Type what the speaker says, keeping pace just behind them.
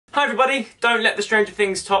Hi everybody, don't let the Stranger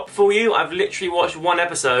Things top fool you. I've literally watched one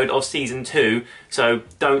episode of season 2, so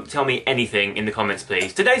don't tell me anything in the comments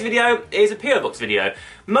please. Today's video is a PO Box video.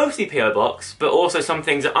 Mostly PO Box, but also some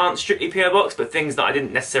things that aren't strictly PO Box, but things that I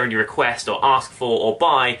didn't necessarily request or ask for or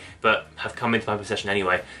buy, but have come into my possession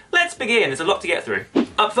anyway. Let's begin, there's a lot to get through.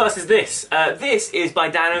 Up first is this. This is by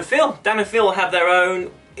Dan and Phil. Dan and Phil have their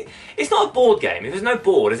own... It's not a board game. If there's no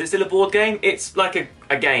board, is it still a board game? It's like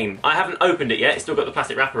a game. I haven't opened it yet. It's still got the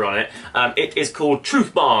plastic wrapper on it. It is called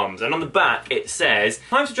Truth Bombs, and on the back it says,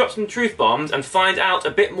 time to drop some truth bombs and find out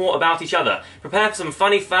a bit more about each other. Prepare for some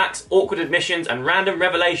funny facts, awkward admissions, and random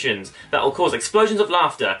revelations that will cause explosions of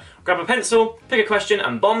laughter. Grab a pencil, pick a question,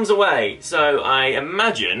 and bombs away. So I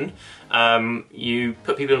imagine you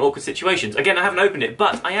put people in awkward situations. Again, I haven't opened it,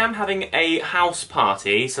 but I am having a house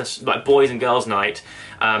party, so like boys and girls night,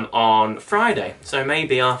 on Friday. So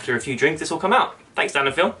maybe after a few drinks this will come out. Thanks, Dan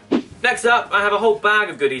and Phil. Next up, I have a whole bag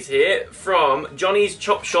of goodies here from Johnny's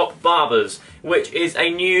Chop Shop Barbers, which is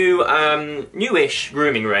a new, newish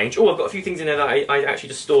grooming range. Oh, I've got a few things in there that I actually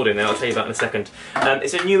just stored in there. I'll tell you about in a second.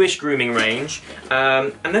 It's a newish grooming range,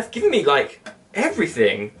 and they've given me like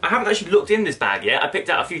everything. I haven't actually looked in this bag yet. I picked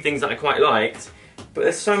out a few things that I quite liked, but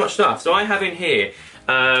there's so much stuff. So I have in here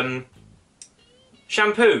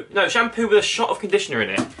shampoo with a shot of conditioner in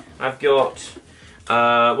it. I've got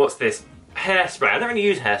what's this? Hairspray. I don't really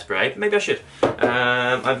use hairspray, but maybe I should.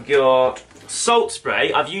 I've got salt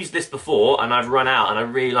spray. I've used this before and I've run out, and I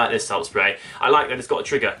really like this salt spray. I like that it's got a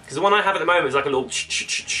trigger, because the one I have at the moment is like a little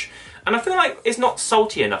ch-ch-ch-ch. And I feel like it's not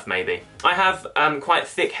salty enough, maybe. I have quite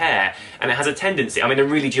thick hair, and it has a tendency, I mean, I'm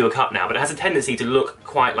really due a cut now, but it has a tendency to look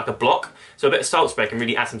quite like a block. So a bit of salt spray can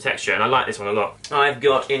really add some texture, and I like this one a lot. I've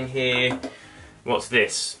got in here, what's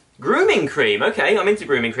this? Grooming cream. Okay, I'm into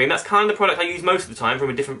grooming cream. That's kind of the product I use most of the time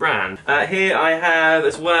from a different brand. Here I have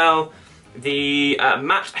as well the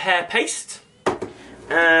matte hair paste.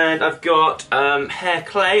 And I've got hair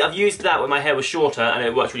clay. I've used that when my hair was shorter and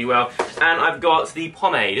it worked really well. And I've got the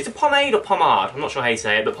pomade. Is it pomade or pomade? I'm not sure how you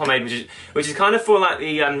say it, but pomade, which is kind of for like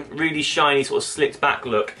the really shiny sort of slicked back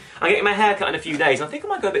look. I'm getting my hair cut in a few days, and I think I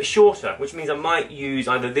might go a bit shorter, which means I might use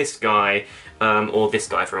either this guy or this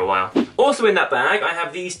guy for a while. Also in that bag, I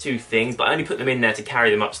have these two things, but I only put them in there to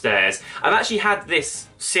carry them upstairs. I've actually had this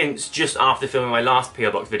since just after filming my last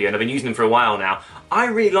PO Box video, and I've been using them for a while now. I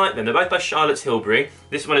really like them. They're both by Charlotte's Tilbury.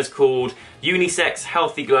 This one is called Unisex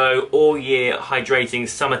Healthy Glow All Year Hydrating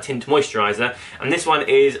Summer Tint Moisturiser, and this one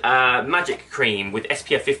is Magic Cream with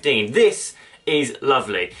SPF 15. This is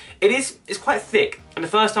lovely. It's quite thick, and the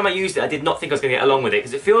first time I used it I did not think I was going to get along with it,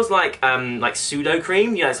 because it feels like pseudo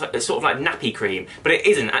cream. You know, it's sort of like nappy cream, but it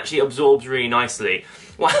isn't. Actually, it absorbs really nicely.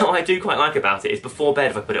 What I do quite like about it is before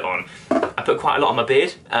bed, if I put it on, I put quite a lot on my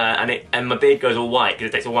beard, and my beard goes all white because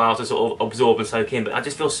it takes a while to sort of absorb and soak in, but I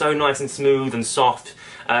just feel so nice and smooth and soft.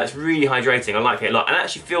 It's really hydrating. I like it a lot, and it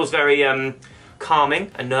actually feels very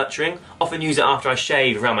calming and nurturing. Often use it after I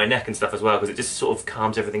shave around my neck and stuff as well, because it just sort of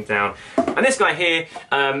calms everything down. And this guy here,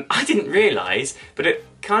 I didn't realise, but it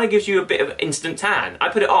kind of gives you a bit of instant tan. I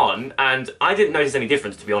put it on and I didn't notice any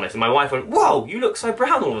difference, to be honest, and my wife went, "Whoa, you look so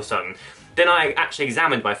brown all of a sudden." Then I actually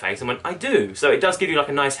examined my face and went, I do. So it does give you like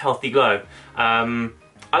a nice healthy glow. I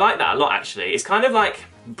like that a lot actually. It's kind of like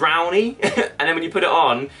browny, and then when you put it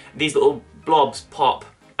on, these little blobs pop,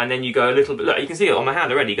 and then you go a little bit, look, you can see it on my hand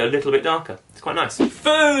already, you go a little bit darker. It's quite nice.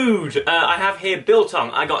 Food! I have here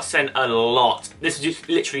biltong. I got sent a lot. This was just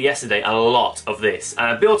literally yesterday, a lot of this.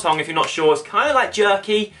 Biltong, if you're not sure, it's kind of like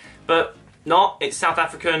jerky, but not. It's South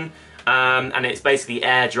African, and it's basically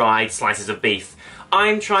air-dried slices of beef.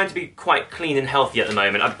 I'm trying to be quite clean and healthy at the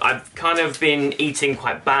moment. I've kind of been eating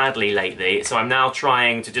quite badly lately, so I'm now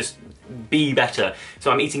trying to just be better. So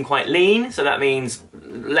I'm eating quite lean, so that means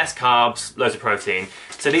less carbs, loads of protein.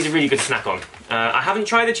 So these are really good to snack on. I haven't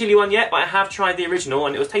tried the chili one yet, but I have tried the original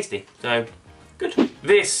and it was tasty, so good.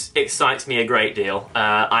 This excites me a great deal.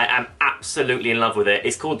 I am absolutely in love with it.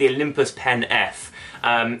 It's called the Olympus Pen F.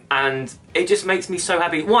 And it just makes me so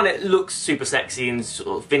happy. One, it looks super sexy and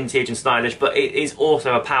sort of vintage and stylish, but it is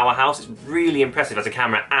also a powerhouse. It's really impressive as a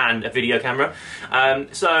camera and a video camera.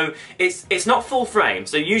 So it's not full frame.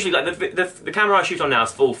 So usually, like the camera I shoot on now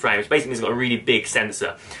is full frame, which basically has got a really big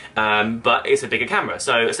sensor, but it's a bigger camera.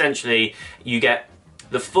 So essentially, you get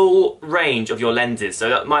the full range of your lenses. So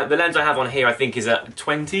the lens I have on here, I think, is a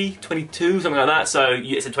 20, 22, something like that. So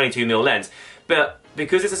it's a 22mm lens, but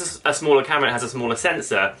because it's a smaller camera, it has a smaller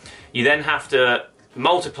sensor, you then have to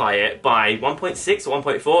multiply it by 1.6 or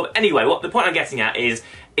 1.4. Anyway, the point I'm getting at is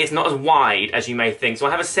it's not as wide as you may think. So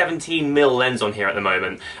I have a 17mm lens on here at the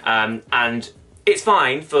moment, and It's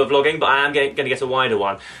fine for vlogging, but I am going to get a wider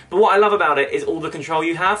one. But what I love about it is all the control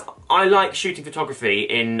you have. I like shooting photography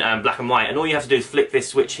in black and white, and all you have to do is flick this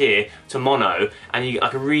switch here to mono, and you get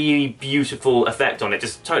like a really beautiful effect on it,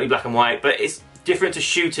 just totally black and white, but it's different to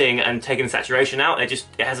shooting and taking the saturation out. It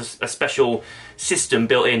has a special system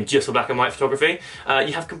built in just for black and white photography.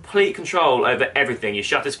 You have complete control over everything, your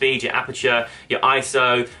shutter speed, your aperture, your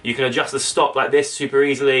ISO. You can adjust the stop like this super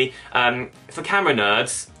easily. For camera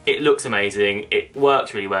nerds, it looks amazing, it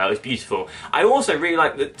works really well, it's beautiful. I also really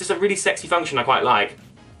like, just a really sexy function I quite like.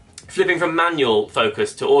 Flipping from manual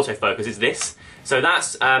focus to autofocus is this. So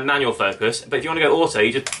that's manual focus, but if you want to go auto,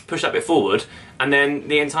 you just push that bit forward, and then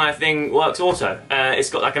the entire thing works auto. It's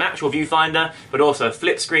got like an actual viewfinder, but also a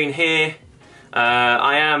flip screen here.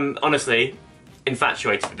 I am, honestly,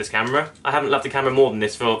 infatuated with this camera. I haven't loved the camera more than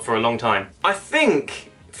this for a long time. I think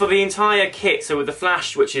for the entire kit, so with the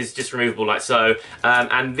flash, which is just removable like so,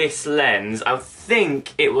 and this lens, I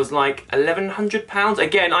think it was like £1,100.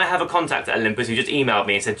 Again, I have a contact at Olympus who just emailed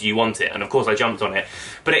me and said, do you want it? And of course I jumped on it.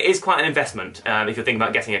 But it is quite an investment if you're thinking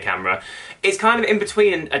about getting a camera. It's kind of in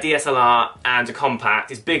between a DSLR and a compact.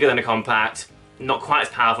 It's bigger than a compact. Not quite as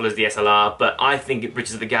powerful as the DSLR, but I think it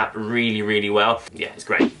bridges the gap really, really well. Yeah, it's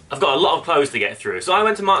great. I've got a lot of clothes to get through. So I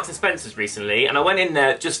went to Marks and Spencer's recently, and I went in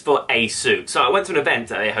there just for a suit. So I went to an event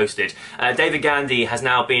that they hosted. David Gandy has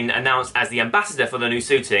now been announced as the ambassador for the new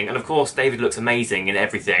suiting, and of course David looks amazing in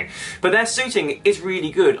everything. But their suiting is really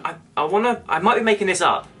good. I might be making this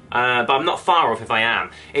up. But I'm not far off if I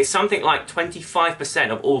am. It's something like 25%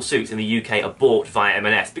 of all suits in the UK are bought via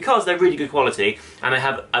M&S because they're really good quality and they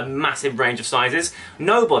have a massive range of sizes.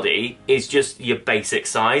 Nobody is just your basic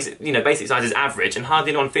size. You know, basic size is average and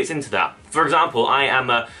hardly anyone fits into that. For example, I am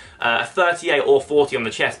a 38 or 40 on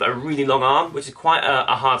the chest, but a really long arm, which is quite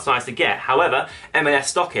a hard size to get. However,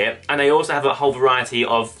 M&S stock it, and they also have a whole variety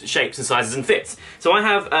of shapes and sizes and fits. So I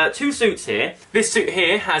have two suits here. This suit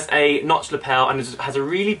here has a notched lapel and has a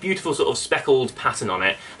really beautiful sort of speckled pattern on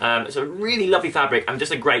it. It's a really lovely fabric and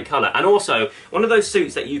just a great colour. And also, one of those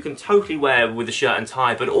suits that you can totally wear with a shirt and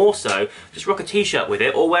tie, but also just rock a t-shirt with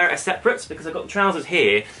it or wear it as separates, because I've got the trousers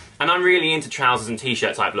here, and I'm really into trousers and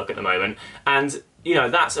t-shirt type look at the moment. And you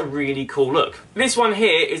know, that's a really cool look. This one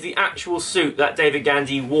here is the actual suit that David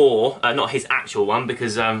Gandy wore. Not his actual one,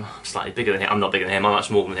 because I'm slightly bigger than him. I'm not bigger than him, I'm much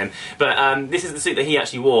smaller than him. But this is the suit that he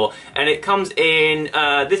actually wore. And it comes in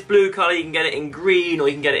this blue colour. You can get it in green or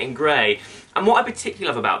you can get it in grey. And what I particularly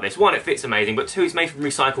love about this, one, it fits amazing, but two, it's made from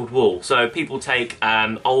recycled wool. So people take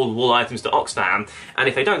old wool items to Oxfam, and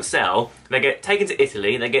if they don't sell, they get taken to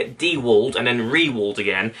Italy, they get de-wooled and then re-wooled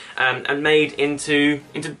again, and made into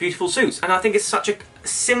beautiful suits. And I think it's such a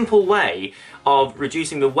simple way of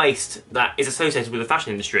reducing the waste that is associated with the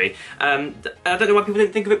fashion industry. I don't know why people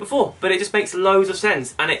didn't think of it before, but it just makes loads of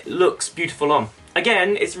sense, and it looks beautiful on.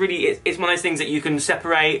 Again, it's one of those things that you can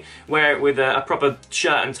separate, wear it with a proper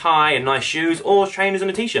shirt and tie and nice shoes, or trainers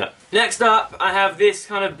and a t-shirt. Next up, I have this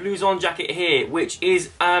kind of blouson jacket here, which is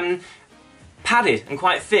padded and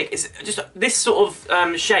quite thick. It's just this sort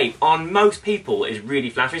of shape on most people is really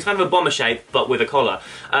flattering. It's kind of a bomber shape, but with a collar.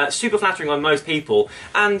 Super flattering on most people,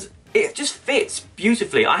 and it just fits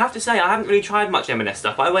beautifully. I have to say, I haven't really tried much M&S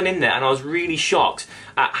stuff, but I went in there and I was really shocked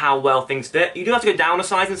at how well things fit. You do have to go down a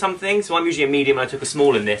size in some things, so I'm usually a medium and I took a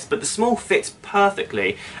small in this, but the small fits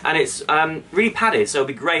perfectly, and it's really padded, so it'll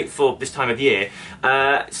be great for this time of year.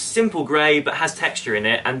 Simple grey, but has texture in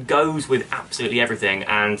it, and goes with absolutely everything,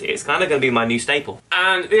 and it's kind of going to be my new staple.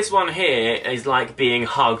 And this one here is like being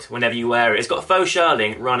hugged whenever you wear it. It's got faux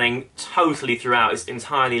shearling running totally throughout, it's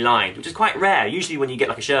entirely lined, which is quite rare. Usually when you get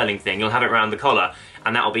like a shearling thing, you'll have it around the collar,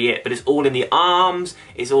 and that'll be it. But it's all in the arms,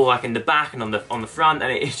 it's all like in the back and on the front,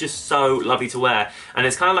 and it's just so lovely to wear. And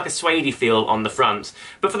it's kind of like a suede feel on the front.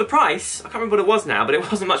 But for the price, I can't remember what it was now, but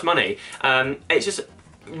it wasn't much money. It's just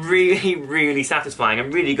really, really satisfying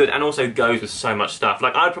and really good, and also goes with so much stuff.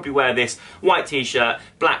 Like, I'd probably wear this white t-shirt,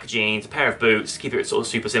 black jeans, a pair of boots, keep it sort of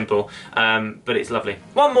super simple, but it's lovely.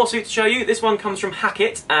 One more suit to show you. This one comes from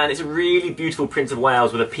Hackett, and it's a really beautiful Prince of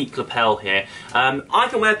Wales with a peak lapel here. I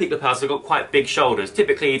can wear peak lapels, so I've got quite big shoulders.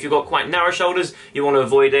 Typically, if you've got quite narrow shoulders, you want to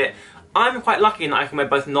avoid it. I'm quite lucky in that I can wear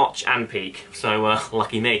both notch and peak, so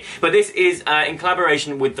lucky me. But this is in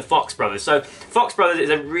collaboration with the Fox Brothers. So Fox Brothers is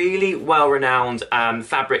a really well-renowned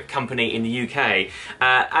fabric company in the UK,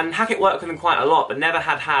 and Hackett worked with them quite a lot, but never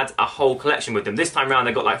had a whole collection with them. This time around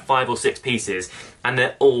they got like 5 or 6 pieces, and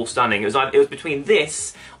they're all stunning. It was between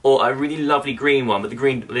this or a really lovely green one, but the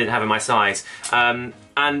green I didn't have in my size.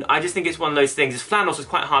 And I just think it's one of those things. It's flannel, so it's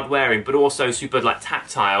quite hard wearing, but also super like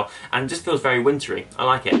tactile, and just feels very wintry. I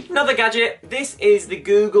like it. Another gadget. This is the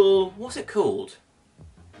Google, what's it called?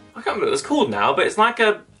 I can't remember what it's called now, but it's like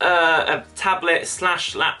a tablet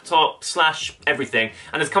slash laptop slash everything,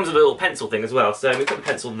 and it comes with a little pencil thing as well, so we put the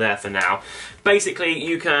pencil there for now. Basically,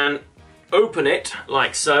 you can open it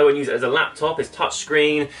like so and use it as a laptop. It's touch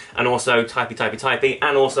screen and also typey,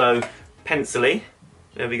 and also pencil-y.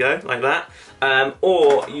 There we go, like that.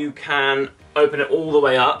 Or you can open it all the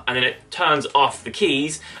way up and then it turns off the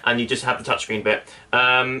keys and you just have the touchscreen bit.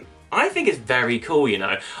 I think it's very cool, you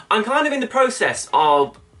know. I'm kind of in the process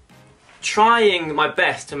of trying my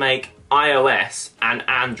best to make iOS and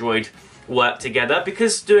Android work together,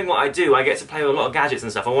 because doing what I do, I get to play with a lot of gadgets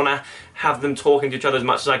and stuff. I want to have them talking to each other as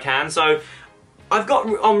much as I can, so I've got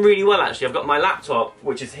on really well actually. I've got my laptop,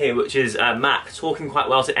 which is here, which is Mac, talking quite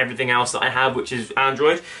well to everything else that I have, which is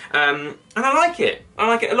Android, and I like it. I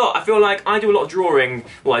like it a lot. I feel like I do a lot of drawing.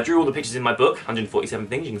 Well, I drew all the pictures in my book, 147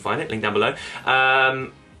 things, you can find it, link down below.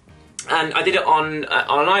 And I did it on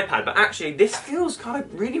an iPad, but actually this feels kind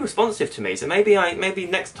of really responsive to me. So maybe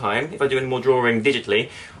next time, if I do any more drawing digitally,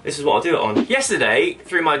 this is what I'll do it on. Yesterday,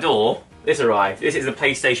 through my door, this arrived. This is the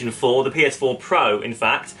PlayStation 4, the PS4 Pro, in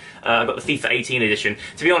fact. I've got the FIFA 18 edition.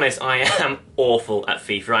 To be honest, I am awful at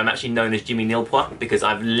FIFA. I'm actually known as Jimmy Nilpois because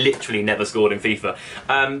I've literally never scored in FIFA.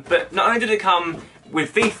 But not only did it come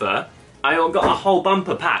with FIFA, I got a whole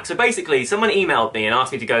bumper pack. So basically, someone emailed me and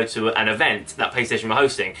asked me to go to an event that PlayStation were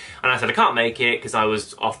hosting. And I said, I can't make it because I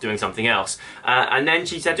was off doing something else. And then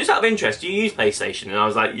she said, just out of interest, do you use PlayStation? And I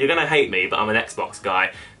was like, you're going to hate me, but I'm an Xbox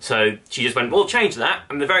guy. So she just went, well, change that.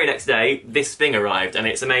 And the very next day, this thing arrived, and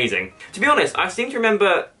it's amazing. To be honest, I seem to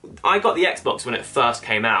remember I got the Xbox when it first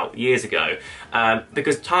came out, years ago,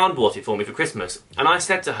 because Tarn bought it for me for Christmas. And I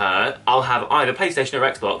said to her, I'll have either PlayStation or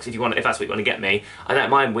Xbox if that's what you want to get me. I don't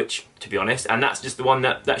mind which, to be honest, and that's just the one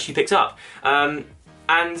that she picked up. And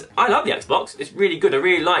I love the Xbox. It's really good. I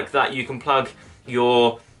really like that you can plug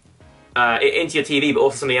your into your TV, but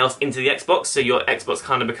also something else into the Xbox, so your Xbox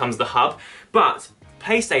kind of becomes the hub. But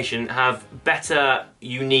PlayStation have better,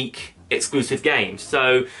 unique, exclusive games.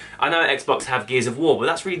 So I know Xbox have Gears of War, but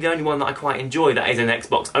that's really the only one that I quite enjoy that is an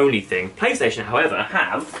Xbox only thing. PlayStation, however,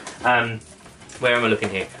 have, where am I looking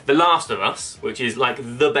here? The Last of Us, which is like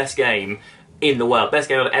the best game in the world. Best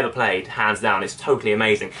game I've ever played, hands down. It's totally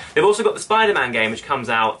amazing. They've also got the Spider-Man game, which comes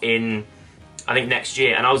out in, I think, next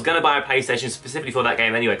year, and I was going to buy a PlayStation specifically for that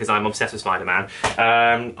game anyway because I'm obsessed with Spider-Man.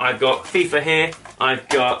 I've got FIFA here, I've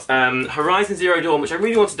got Horizon Zero Dawn, which I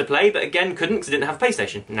really wanted to play, but again couldn't because I didn't have a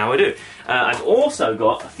PlayStation. Now I do. I've also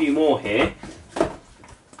got a few more here.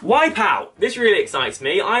 Wipeout! This really excites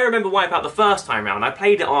me. I remember Wipeout the first time round. I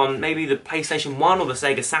played it on maybe the PlayStation 1 or the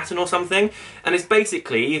Sega Saturn or something, and it's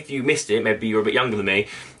basically, if you missed it, maybe you're a bit younger than me,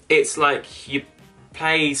 it's like you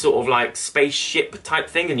play sort of like spaceship type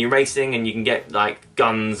thing and you're racing and you can get like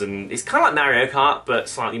guns, and it's kind of like Mario Kart but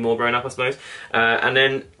slightly more grown up, I suppose. And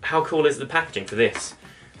then how cool is the packaging for this?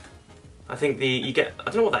 I think you get, I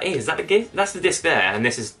don't know what that is. Is that the gift? That's the disc there, and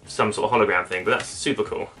this is some sort of hologram thing, but that's super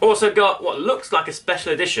cool. Also got what looks like a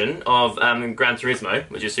special edition of Gran Turismo,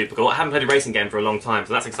 which is super cool. I haven't played a racing game for a long time,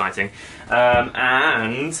 so that's exciting.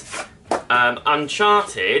 And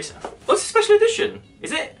Uncharted. What's a special edition?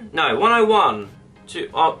 Is it? No, 101.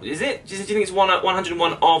 Is it? Do you think it's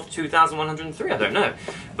 101 of 2103? I don't know.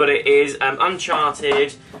 But it is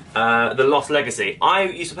Uncharted, The Lost Legacy. I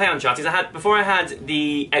used to play Uncharted. Before I had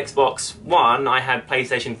the Xbox One, I had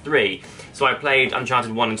PlayStation 3. So I played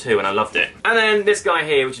Uncharted 1 and 2 and I loved it. And then this guy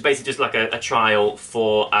here, which is basically just like a trial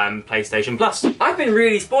for PlayStation Plus. I've been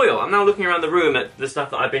really spoiled. I'm now looking around the room at the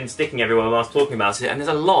stuff that I've been sticking everywhere whilst talking about it, and there's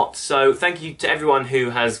a lot. So thank you to everyone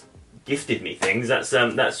who has gifted me things. That's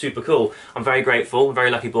super cool. I'm very grateful. I'm a very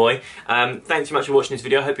lucky boy. Thanks so much for watching this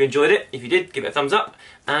video. I hope you enjoyed it. If you did, give it a thumbs up,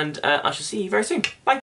 and I shall see you very soon. Bye.